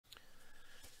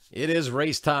It is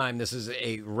race time. This is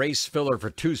a race filler for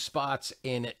 2 spots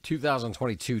in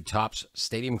 2022 Topps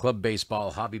Stadium Club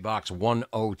Baseball Hobby Box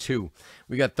 102.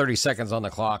 We got 30 seconds on the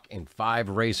clock and 5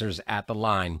 racers at the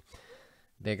line.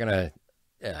 They're going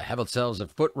to have themselves a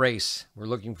foot race. We're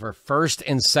looking for first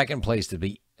and second place to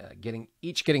be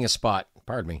each getting a spot.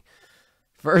 Pardon me.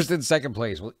 First and second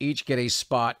place will each get a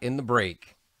spot in the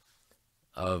break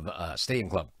of Stadium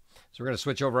Club. So we're going to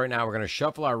switch over right now. We're going to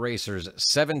shuffle our racers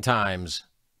 7 times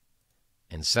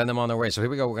and send them on their way. So here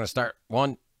we go. We're going to start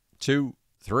 1, 2,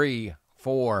 3,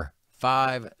 4,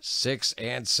 5, 6,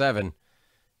 and 7.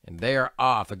 And they are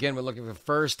off. Again, we're looking for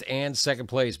first and second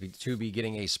place to be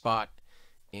getting a spot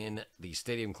in the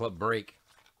Stadium Club break.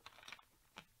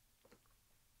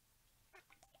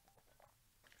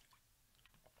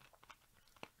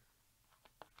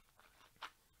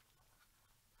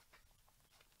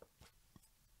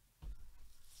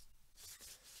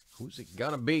 Who's it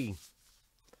gonna be?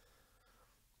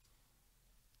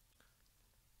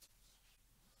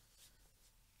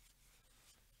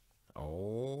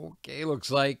 Okay, looks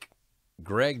like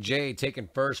Greg J taking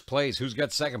first place. Who's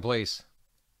got second place?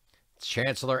 It's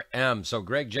Chancellor M. So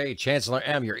Greg J, Chancellor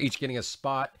M, you're each getting a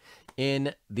spot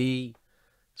in the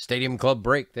Stadium Club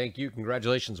break. Thank you.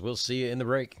 Congratulations. We'll see you in the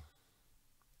break.